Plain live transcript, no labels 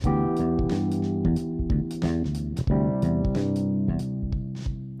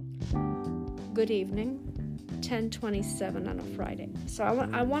good evening. 10:27 on a Friday. So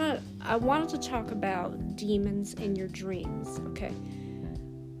I wanted to talk about demons in your dreams, okay?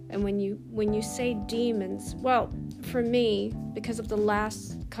 And when you say demons, well, for me, because of the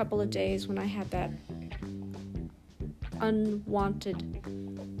last couple of days when I had that unwanted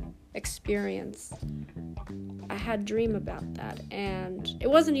experience, I had a dream about that, and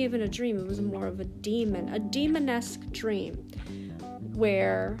it wasn't even a dream, it was more of a demonesque dream,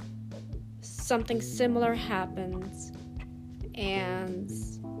 where something similar happens, and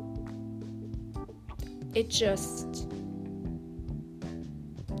it just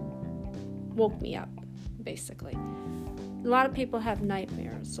woke me up, basically. A lot of people have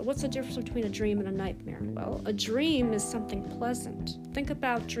nightmares. So what's the difference between a dream and a nightmare? Well, a dream is something pleasant. Think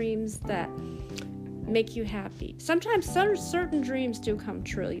about dreams that make you happy. Sometimes certain dreams do come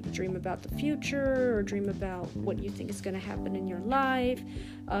true. You dream about the future, or dream about what you think is going to happen in your life.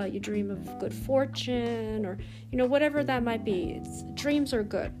 You dream of good fortune, or whatever that might be. Dreams are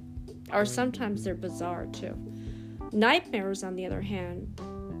good, or sometimes they're bizarre too. Nightmares, on the other hand,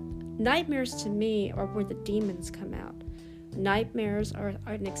 nightmares to me are where the demons come out. Nightmares are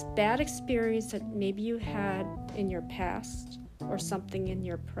a bad experience that maybe you had in your past or something in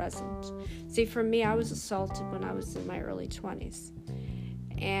your present. See, for me, I was assaulted when I was in my early 20s.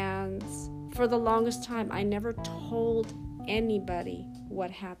 And for the longest time, I never told anybody what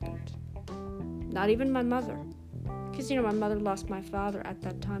happened. Not even my mother. Because, my mother lost my father at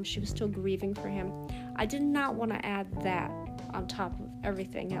that time. She was still grieving for him. I did not want to add that on top of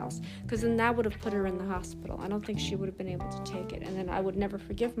everything else, because then that would have put her in the hospital. I don't think she would have been able to take it, and then I would never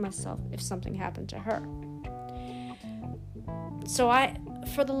forgive myself if something happened to her. So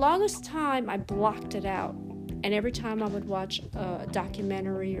for the longest time, I blocked it out, and every time I would watch a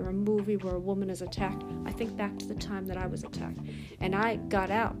documentary or a movie where a woman is attacked, I think back to the time that I was attacked, and I got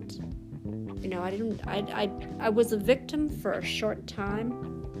out. I was a victim for a short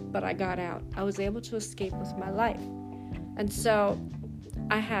time, but I got out. I was able to escape with my life. And so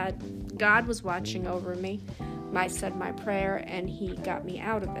God was watching over me. I said my prayer, and he got me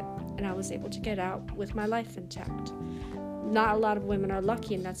out of it. And I was able to get out with my life intact. Not a lot of women are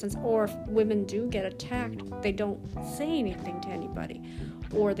lucky in that sense. Or if women do get attacked, they don't say anything to anybody.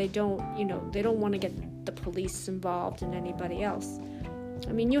 Or they don't want to get the police involved in anybody else.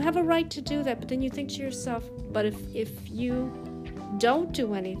 I mean, you have a right to do that, but then you think to yourself, but if you don't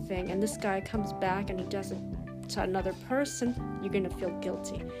do anything and this guy comes back and he does it to another person, you're going to feel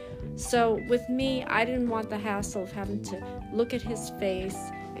guilty. So with me, I didn't want the hassle of having to look at his face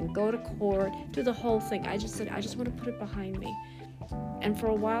and go to court, do the whole thing. I just said, I just want to put it behind me. And for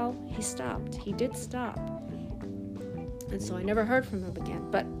a while, he stopped. He did stop. And so I never heard from him again.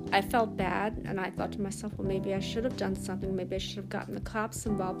 But I felt bad, and I thought to myself, well, maybe I should have done something. Maybe I should have gotten the cops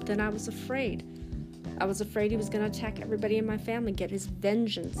involved. But then I was afraid. I was afraid he was going to attack everybody in my family, get his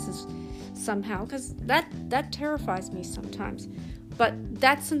vengeance somehow, because that terrifies me sometimes. But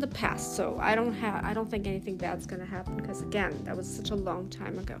that's in the past, so I don't think anything bad's going to happen, because again, that was such a long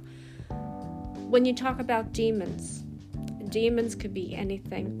time ago. When you talk about demons could be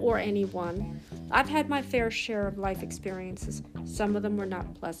anything or anyone. I've had my fair share of life experiences. Some of them were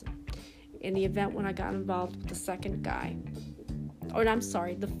not pleasant. In the event when I got involved with the first guy,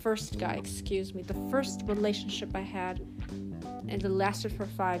 the first relationship I had, and it lasted for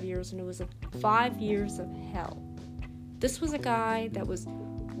 5 years, and it was 5 years of hell. This was a guy that was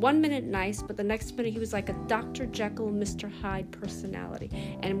 1 minute nice, but the next minute he was like a Dr. Jekyll, Mr. Hyde personality.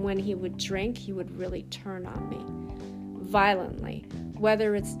 And when he would drink, he would really turn on me violently,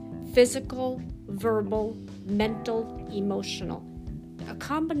 whether it's physical, verbal, mental, emotional, a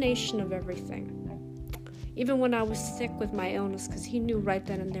combination of everything. Even when I was sick with my illness, because he knew right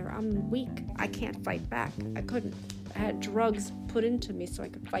then and there, I'm weak. I can't fight back. I couldn't. I had drugs put into me so I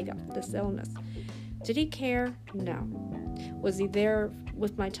could fight off this illness. Did he care? No. Was he there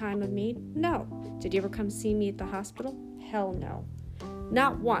with my time of need? No. Did he ever come see me at the hospital? Hell no.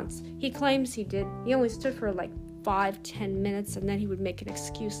 Not once. He claims he did. He only stood for 5-10 minutes, and then he would make an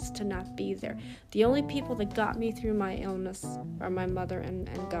excuse to not be there. The only people that got me through my illness are my mother and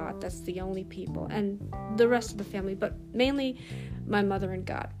God. That's the only people, and the rest of the family, but mainly my mother and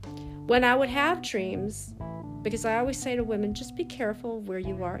God. When I would have dreams, because I always say to women, just be careful where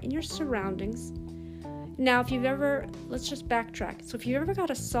you are in your surroundings. Now, let's just backtrack. So if you ever got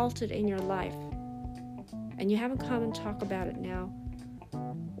assaulted in your life, and you haven't come and talk about it now,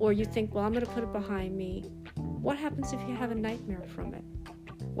 or you think, well, I'm going to put it behind me, what happens if you have a nightmare from it?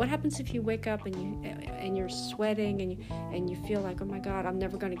 What happens if you wake up and you're sweating and you feel like, oh my God, I'm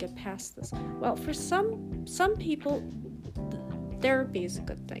never going to get past this? Well, for some people, Therapy is a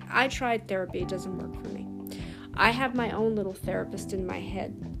good thing. I tried therapy. It doesn't work for me. I have my own little therapist in my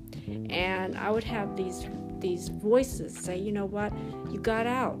head, and I would have these voices say, you know what, you got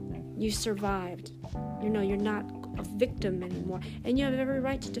out, you survived, you're not a victim anymore, and you have every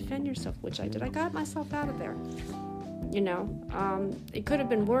right to defend yourself, which I did. I got myself out of there. It could have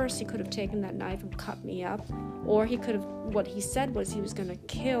been worse. He could have taken that knife and cut me up, or what he said was he was going to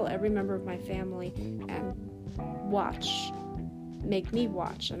kill every member of my family and make me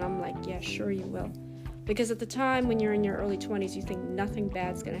watch. And I'm like, yeah, sure you will. Because at the time when you're in your early 20s, you think nothing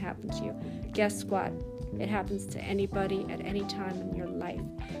bad's going to happen to you. Guess what? It happens to anybody at any time in your life.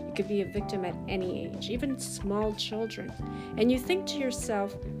 You could be a victim at any age, even small children. And you think to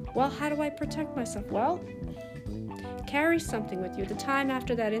yourself, well, how do I protect myself? Well, carry something with you. The time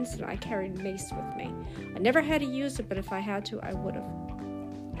after that incident, I carried mace with me. I never had to use it, but if I had to, I would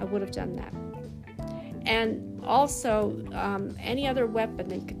have done that. And also, any other weapon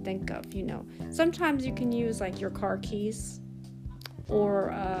that you could think of, Sometimes you can use like your car keys or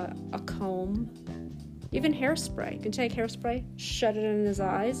a comb, even hairspray. You can take hairspray, shut it in his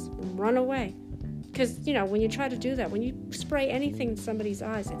eyes, and run away. Because, when you try to do that, when you spray anything in somebody's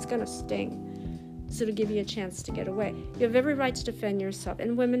eyes, it's going to sting. So to give you a chance to get away. You have every right to defend yourself.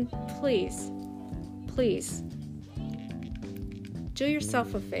 And women, please, do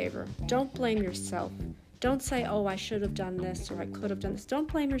yourself a favor. Don't blame yourself. Don't say, oh, I should have done this or I could have done this. Don't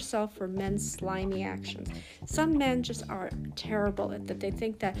blame yourself for men's slimy actions. Some men just are terrible at that. They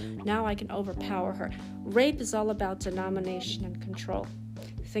think that now I can overpower her. Rape is all about domination and control.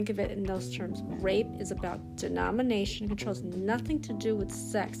 Think of it in those terms. Rape is about domination and control. It has nothing to do with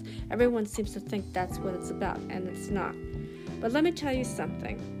sex. Everyone seems to think that's what it's about, and it's not. But let me tell you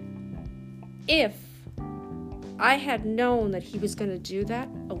something. If I had known that he was going to do that,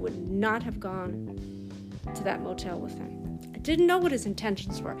 I would not have gone to that motel with him. I didn't know what his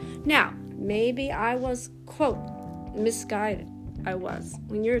intentions were. Now, maybe I was, quote, misguided. I was.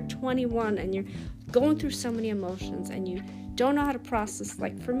 When you're 21 and you're going through so many emotions and you don't know how to process,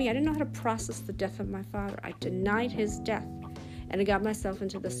 like for me, I didn't know how to process the death of my father. I denied his death, and I got myself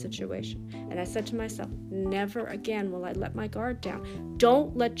into this situation. And I said to myself, never again will I let my guard down.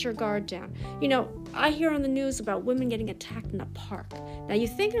 Don't let your guard down. I hear on the news about women getting attacked in a park. Now, you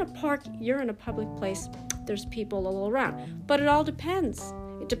think in a park, you're in a public place, there's people all around. But it all depends.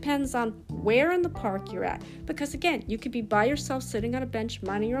 It depends on where in the park you're at. Because again, you could be by yourself sitting on a bench,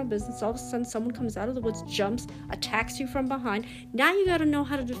 minding your own business. All of a sudden, someone comes out of the woods, jumps, attacks you from behind. Now you got to know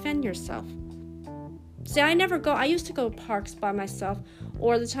how to defend yourself. See, I used to go to parks by myself,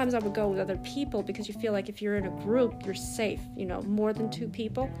 or the times I would go with other people, because you feel like if you're in a group, you're safe, more than two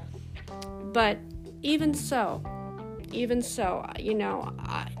people. But even so,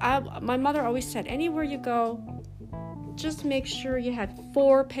 my mother always said, anywhere you go, just make sure you had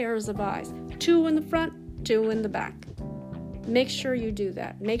 4 pairs of eyes. 2 in the front, 2 in the back. Make sure you do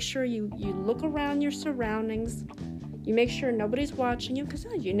that. Make sure you look around your surroundings. You make sure nobody's watching you, because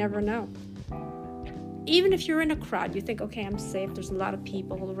you never know. Even if you're in a crowd, you think, okay, I'm safe, there's a lot of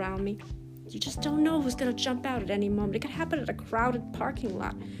people around me. You just don't know who's going to jump out at any moment. It could happen at a crowded parking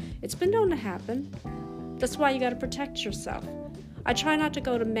lot. It's been known to happen. That's why you got to protect yourself. I try not to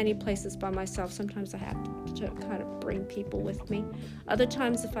go to many places by myself. Sometimes I have to kind of bring people with me. Other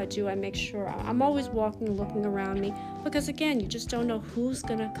times, if I do, I make sure I'm always walking, looking around me, because again, you just don't know who's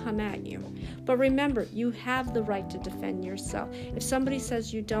going to come at you. But remember, you have the right to defend yourself. If somebody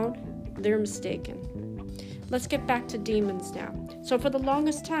says you don't, they're mistaken. Let's get back to demons now. So for the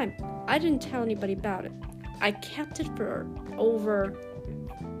longest time, I didn't tell anybody about it. I kept it for over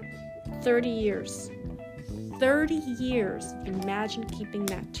 30 years. 30 years. Imagine keeping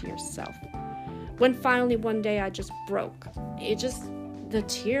that to yourself. When finally one day I just broke. The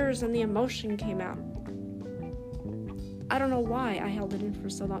tears and the emotion came out. I don't know why I held it in for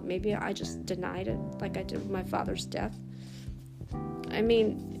so long. Maybe I just denied it, like I did with my father's death. I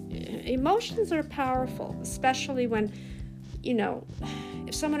mean, emotions are powerful, especially when,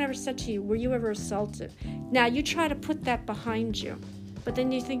 if someone ever said to you, were you ever assaulted? Now, you try to put that behind you, but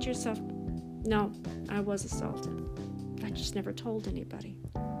then you think to yourself, no, I was assaulted. I just never told anybody.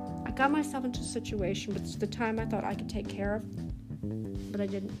 I got myself into a situation, but it's the time I thought I could take care of, but I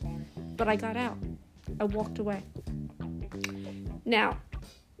didn't. But I got out. I walked away. Now,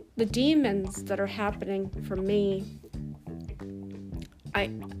 the demons that are happening for me,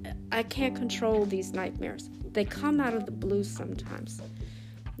 I can't control these nightmares. They come out of the blue sometimes,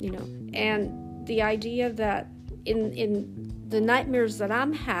 and the idea that in the nightmares that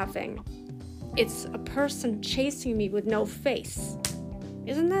I'm having, it's a person chasing me with no face.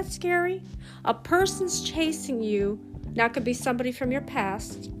 Isn't that scary? A person's chasing you Now, it could be somebody from your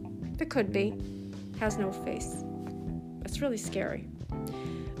past. It could be. Has no face. That's really scary.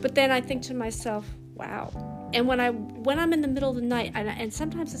 But then I think to myself, wow. And when I'm in the middle of the night, and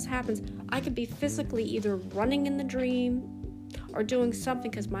sometimes this happens, I could be physically either running in the dream or doing something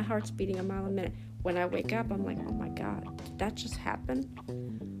because my heart's beating a mile a minute. When I wake up, I'm like, oh my God, did that just happen?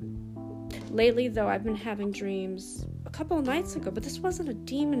 Lately, though, I've been having dreams a couple of nights ago, but this wasn't a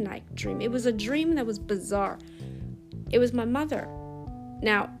demon night dream. It was a dream that was bizarre. It was my mother.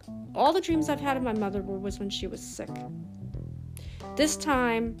 Now, all the dreams I've had of my mother was when she was sick. This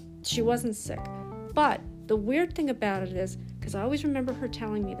time, she wasn't sick. But the weird thing about it is, because I always remember her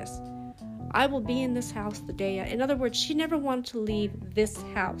telling me this, I will be in this house the day. In other words, she never wanted to leave this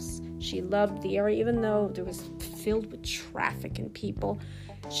house. She loved the area, even though it was filled with traffic and people.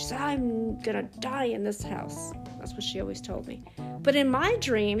 She said, I'm gonna die in this house. That's what she always told me. But in my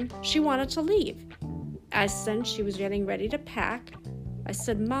dream, she wanted to leave. As since she was getting ready to pack, I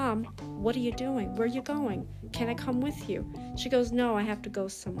said, Mom, what are you doing? Where are you going? Can I come with you? She goes, no, I have to go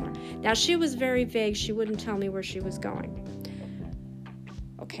somewhere. Now, she was very vague. She wouldn't tell me where she was going.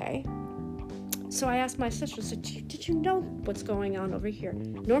 Okay. So I asked my sister, I said, did you know what's going on over here?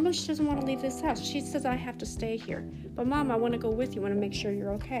 Normally, she doesn't want to leave this house. She says, I have to stay here. But, Mom, I want to go with you. I want to make sure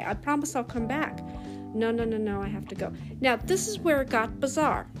you're okay. I promise I'll come back. No, I have to go. Now, this is where it got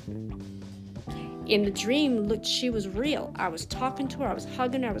bizarre. In the dream, look, she was real. I was talking to her, I was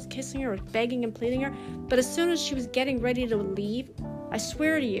hugging her, I was kissing her, I was begging and pleading her. But as soon as she was getting ready to leave, I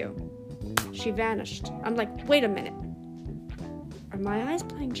swear to you, she vanished. I'm like, wait a minute. Are my eyes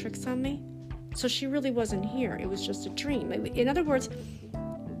playing tricks on me? So she really wasn't here. It was just a dream. In other words,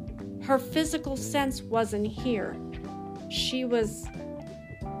 her physical sense wasn't here. She was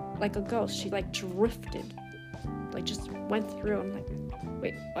like a ghost. She like drifted, like just went through. I'm like,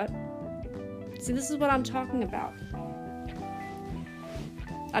 wait, what? See, this is what I'm talking about.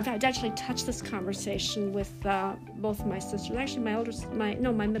 I've actually touched this conversation with both of my sisters. Actually,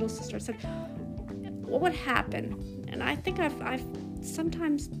 my middle sister. I said, what would happen? And I think I've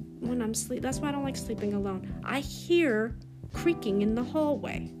sometimes when I'm sleeping, that's why I don't like sleeping alone. I hear creaking in the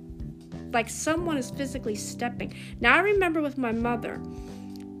hallway, like someone is physically stepping. Now, I remember with my mother,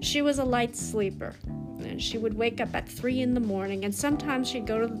 she was a light sleeper. And she would wake up at 3 a.m, and sometimes she'd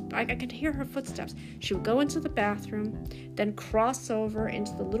go to, I could hear her footsteps. She would go into the bathroom, then cross over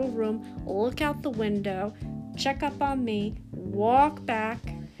into the little room, look out the window, check up on me, walk back,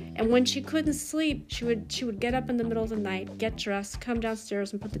 and when she couldn't sleep, she would get up in the middle of the night, get dressed, come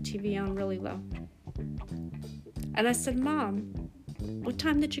downstairs and put the TV on really low. And I said, Mom, what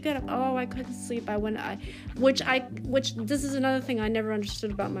time did you get up? Oh, I couldn't sleep. Which this is another thing I never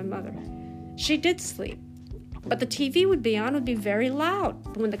understood about my mother. She did sleep, but the TV would be on, it would be very loud.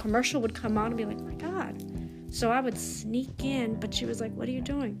 But when the commercial would come on, I'd be like, oh my God. So I would sneak in, but she was like, what are you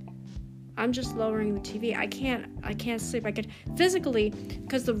doing? I'm just lowering the TV. I can't sleep. I could physically,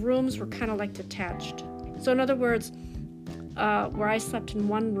 because the rooms were kind of like detached. So in other words, where I slept in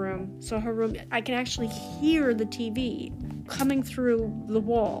one room, so her room, I can actually hear the TV coming through the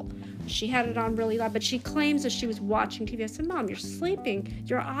wall. She had it on really loud, but she claims that she was watching TV. I said, Mom, you're sleeping.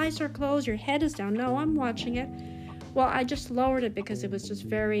 Your eyes are closed. Your head is down. No, I'm watching it. Well, I just lowered it because it was just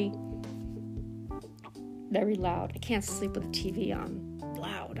very, very loud. I can't sleep with the TV on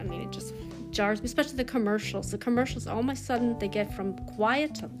loud. I mean, it just jars me, especially the commercials. The commercials, all of a sudden, they get from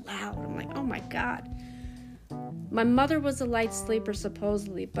quiet to loud. I'm like, oh my God. My mother was a light sleeper,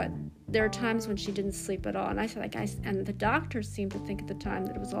 supposedly, but there are times when she didn't sleep at all. And I said, and the doctors seemed to think at the time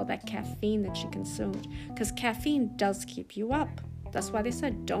that it was all that caffeine that she consumed, because caffeine does keep you up. That's why they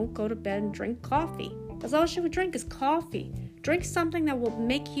said, don't go to bed and drink coffee. That's all she would drink is coffee. Drink something that will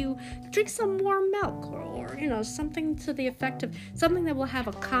make you, drink some warm milk or something to the effect of, something that will have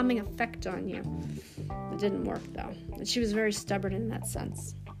a calming effect on you. It didn't work, though. And she was very stubborn in that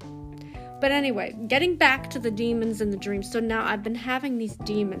sense. But anyway, getting back to the demons and the dreams. So now I've been having these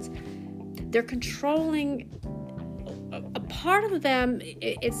demons. They're controlling a part of them.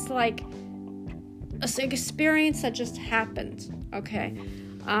 It's like an experience that just happened, okay?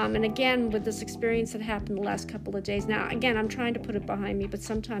 And again, with this experience that happened the last couple of days. Now, again, I'm trying to put it behind me, but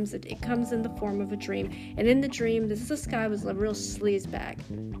sometimes it comes in the form of a dream. And in the dream, this guy was a real sleazebag.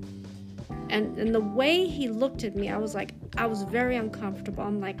 And the way he looked at me, I was very uncomfortable.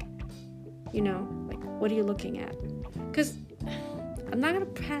 I'm like, what are you looking at? Because I'm not going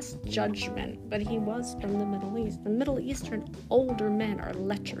to pass judgment, but he was from the Middle East. The Middle Eastern older men are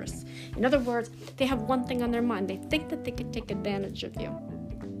lecherous. In other words, they have one thing on their mind. They think that they could take advantage of you.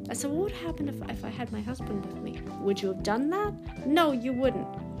 I said, what would happen if I had my husband with me? Would you have done that? No, you wouldn't.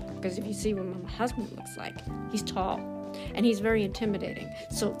 Because if you see what my husband looks like, he's tall. and he's very intimidating.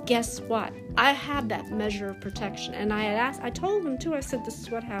 So guess what? I have that measure of protection. And I told him too, I said, this is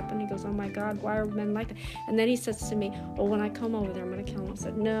what happened. He goes, oh my God, why are men like that? And then he says to me, well, when I come over there, I'm going to kill him. I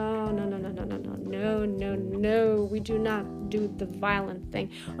said, no, we do not do the violent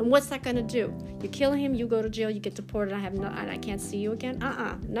thing. And what's that going to do? You kill him, you go to jail, you get deported, and I can't see you again?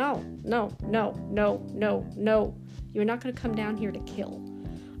 No. You're not going to come down here to kill.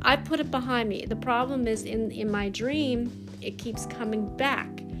 I put it behind me. The problem is in my dream, it keeps coming back.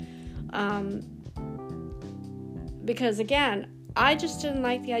 Because again, I just didn't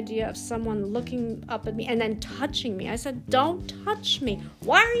like the idea of someone looking up at me and then touching me. I said, don't touch me.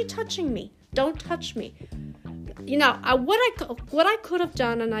 Why are you touching me? Don't touch me. You know, what I could have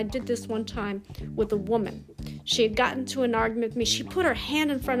done, and I did this one time with a woman. She had gotten to an argument with me. She put her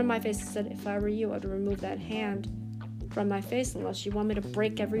hand in front of my face and said, if I were you, I'd remove that hand from my face. Unless you want me to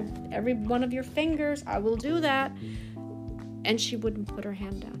break every one of your fingers, I will do that. And she wouldn't put her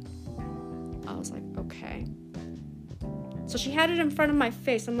hand down. I was like, okay. So she had it in front of my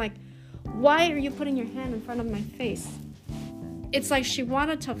face. I'm like, why are you putting your hand in front of my face? It's like she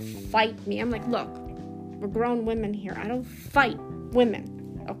wanted to fight me. I'm like, look, we're grown women here. I don't fight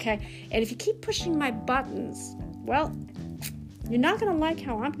women, okay? And if you keep pushing my buttons, well, you're not going to like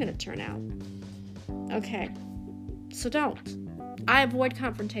how I'm going to turn out, okay? So don't. I avoid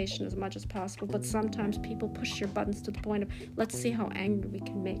confrontation as much as possible, but sometimes people push your buttons to the point of, let's see how angry we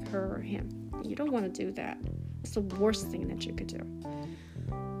can make her or him. You don't want to do that. It's the worst thing that you could do.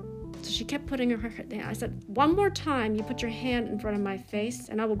 So she kept putting her hand down. I said, one more time, you put your hand in front of my face,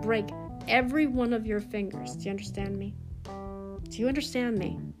 and I will break every one of your fingers. Do you understand me? Do you understand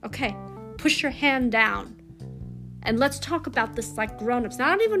me? Okay, push your hand down. And let's talk about this like grown-ups. Now,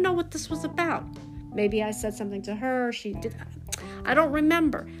 I don't even know what this was about. Maybe I said something to her. She did. I don't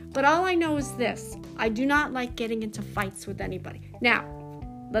remember. But all I know is this. I do not like getting into fights with anybody. Now,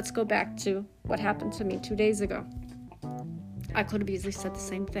 let's go back to what happened to me 2 days ago. I could have easily said the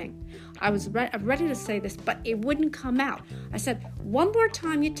same thing. I was ready to say this, but it wouldn't come out. I said, one more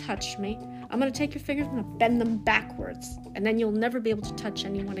time you touch me, I'm going to take your fingers and I'm going to bend them backwards. And then you'll never be able to touch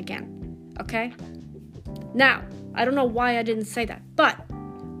anyone again. Okay? Now, I don't know why I didn't say that, but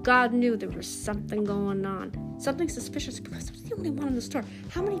God knew there was something going on. Something suspicious because I was the only one in the store.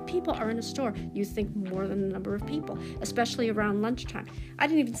 How many people are in a store? You think more than the number of people, especially around lunchtime. I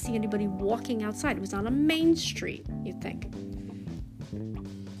didn't even see anybody walking outside. It was on a main street, you think.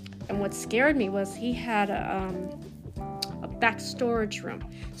 And what scared me was he had a back storage room.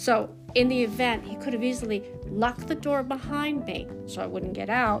 So in the event, he could have easily locked the door behind me so I wouldn't get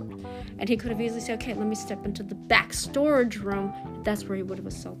out. And he could have easily said, okay, let me step into the back storage room. That's where he would have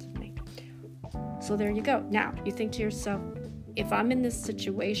assaulted me. So there you go. Now, you think to yourself, if I'm in this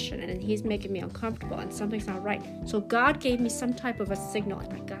situation and he's making me uncomfortable and something's not right, so God gave me some type of a signal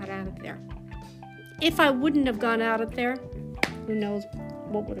and I got out of there. If I wouldn't have gone out of there, who knows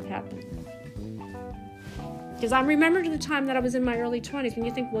what would have happened. Because I remember the time that I was in my early 20s when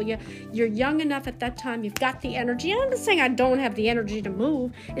you think, well, you're young enough at that time, you've got the energy. I'm not saying I don't have the energy to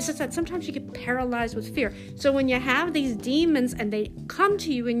move. It's just that sometimes you get paralyzed with fear. So when you have these demons and they come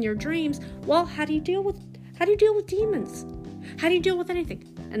to you in your dreams, well, how do you deal with demons? How do you deal with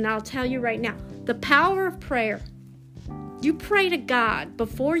anything? And I'll tell you right now, the power of prayer. You pray to God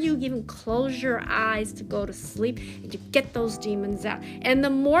before you even close your eyes to go to sleep, and you get those demons out. And the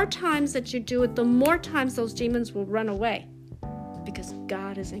more times that you do it, the more times those demons will run away. Because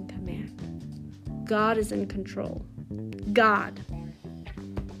God is in command. God is in control. God.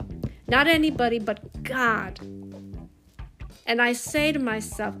 Not anybody, but God. And I say to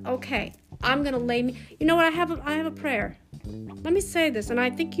myself, okay, I'm going to lay me. You know what? I have a prayer. Let me say this, and I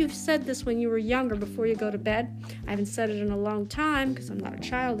think you've said this when you were younger before you go to bed. I haven't said it in a long time because I'm not a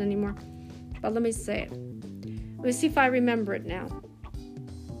child anymore. But let me say it. Let me see if I remember it now.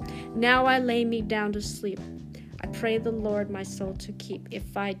 Now I lay me down to sleep. I pray the Lord my soul to keep.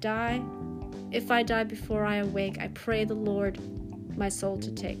 If I die before I awake, I pray the Lord my soul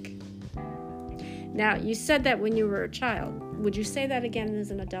to take. Now, you said that when you were a child. Would you say that again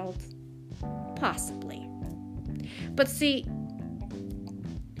as an adult? Possibly. But see,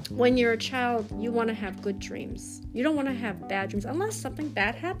 when you're a child, you want to have good dreams. You don't want to have bad dreams unless something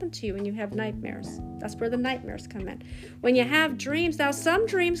bad happened to you and you have nightmares. That's where the nightmares come in. When you have dreams, now some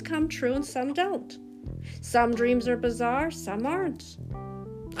dreams come true and some don't. Some dreams are bizarre, some aren't.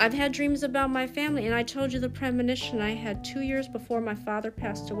 I've had dreams about my family, and I told you the premonition I had 2 years before my father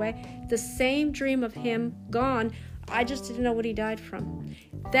passed away. The same dream of him gone. I just didn't know what he died from.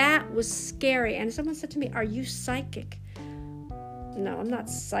 That was scary. And someone said to me, are you psychic? no, I'm not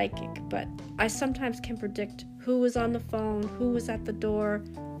psychic, but I sometimes can predict who was on the phone, who was at the door.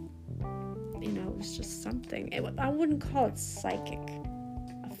 You know, it was just something. I wouldn't call it psychic.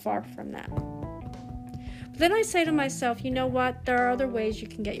 Far from that. But then I say to myself, you know what? There are other ways you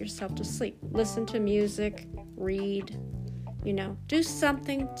can get yourself to sleep. Listen to music, read, you know, do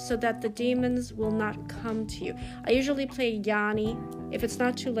something so that the demons will not come to you. I usually play Yanni. If it's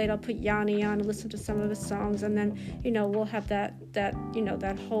not too late, I'll put Yanni on and listen to some of his songs, and then, you know, we'll have that you know,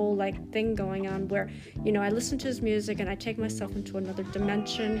 that whole like thing going on where, you know, I listen to his music and I take myself into another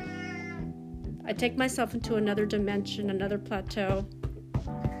dimension. Another plateau.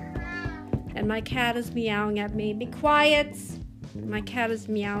 And my cat is meowing at me. Be quiet. My cat is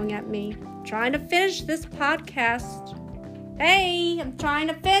meowing at me. I'm trying to finish this podcast. Hey, I'm trying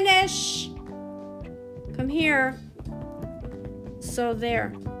to finish. Come here. So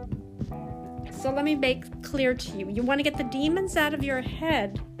there. So let me make clear to you. You want to get the demons out of your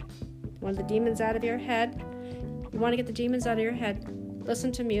head.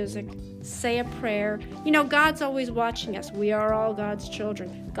 Listen to music. Say a prayer. You know, God's always watching us. We are all God's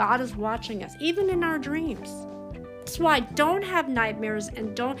children. God is watching us, even in our dreams. That's why don't have nightmares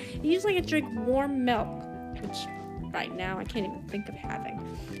and don't... Usually I drink warm milk, which right now I can't even think of having.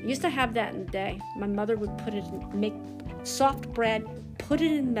 I used to have that in the day. My mother would make soft bread, put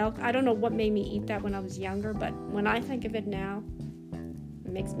it in milk. I don't know what made me eat that when I was younger, but when I think of it now,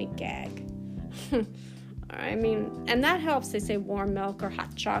 it makes me gag. I mean, and that helps. They say warm milk or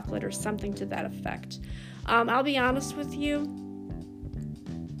hot chocolate or something to that effect. I'll be honest with you.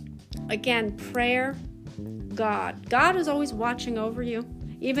 Again, prayer, God. God is always watching over you,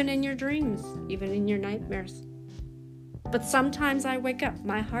 even in your dreams, even in your nightmares. But sometimes I wake up.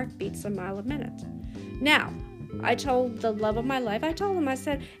 My heart beats a mile a minute. Now, I told the love of my life, I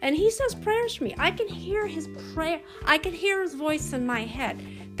said, and he says prayers for me. I can hear his prayer. I can hear his voice in my head.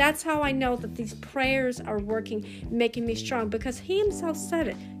 That's how I know that these prayers are working, making me strong, because he himself said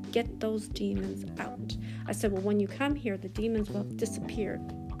it. Get those demons out. I said, well, when you come here, the demons will have disappeared,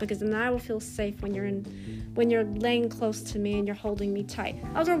 because then I will feel safe when you're laying close to me and you're holding me tight.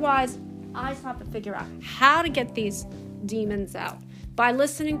 Otherwise, I just have to figure out how to get these demons out by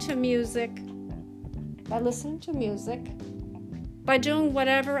listening to music, by doing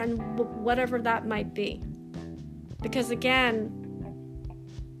whatever that might be. Because again,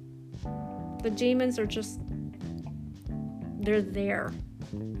 the demons are they're there.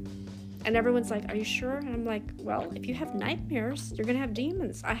 And everyone's like, are you sure? And I'm like, well, if you have nightmares, you're going to have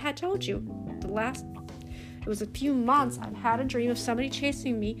demons. I had told you, it was a few months, I've had a dream of somebody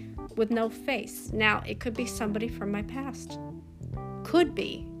chasing me with no face. Now, it could be somebody from my past. Could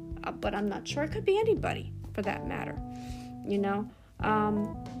be, but I'm not sure. It could be anybody, for that matter. You know?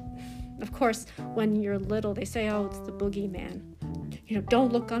 Of course, when you're little, they say, oh, it's the boogeyman. You know,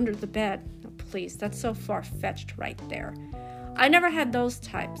 don't look under the bed. No, please, that's so far-fetched right there. I never had those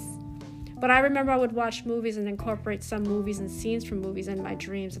types. But I remember I would watch movies and incorporate some movies and scenes from movies in my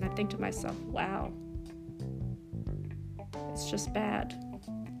dreams, and I think to myself, wow, it's just bad.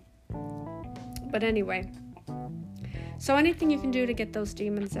 But anyway, so anything you can do to get those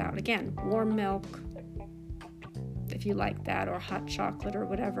demons out. Again, warm milk, if you like that, or hot chocolate or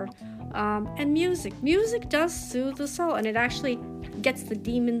whatever. And music. Music does soothe the soul, and it actually gets the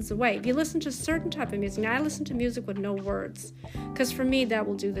demons away. If you listen to a certain type of music, now I listen to music with no words, because for me that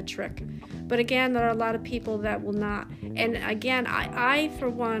will do the trick. But again, there are a lot of people that will not. And again, I for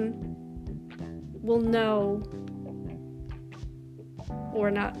one will know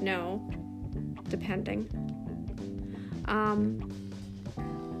or not know, depending.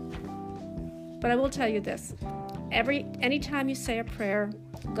 But I will tell you this. Anytime you say a prayer,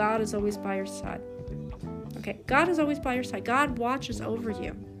 God is always by your side. Okay, God is always by your side. God watches over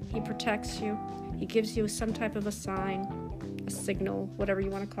you. He protects you. He gives you some type of a sign, a signal, whatever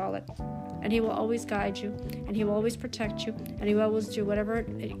you want to call it. And he will always guide you, and he will always protect you, and he will always do whatever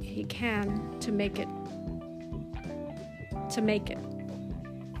he can to make it.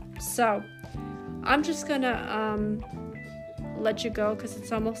 So, I'm just gonna let you go because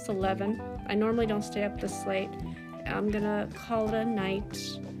it's almost 11. I normally don't stay up this late. I'm gonna call it a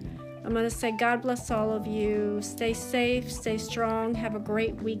night. I'm gonna say God bless all of you. Stay safe, stay strong, have a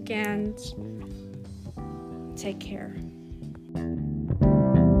great weekend. Take care.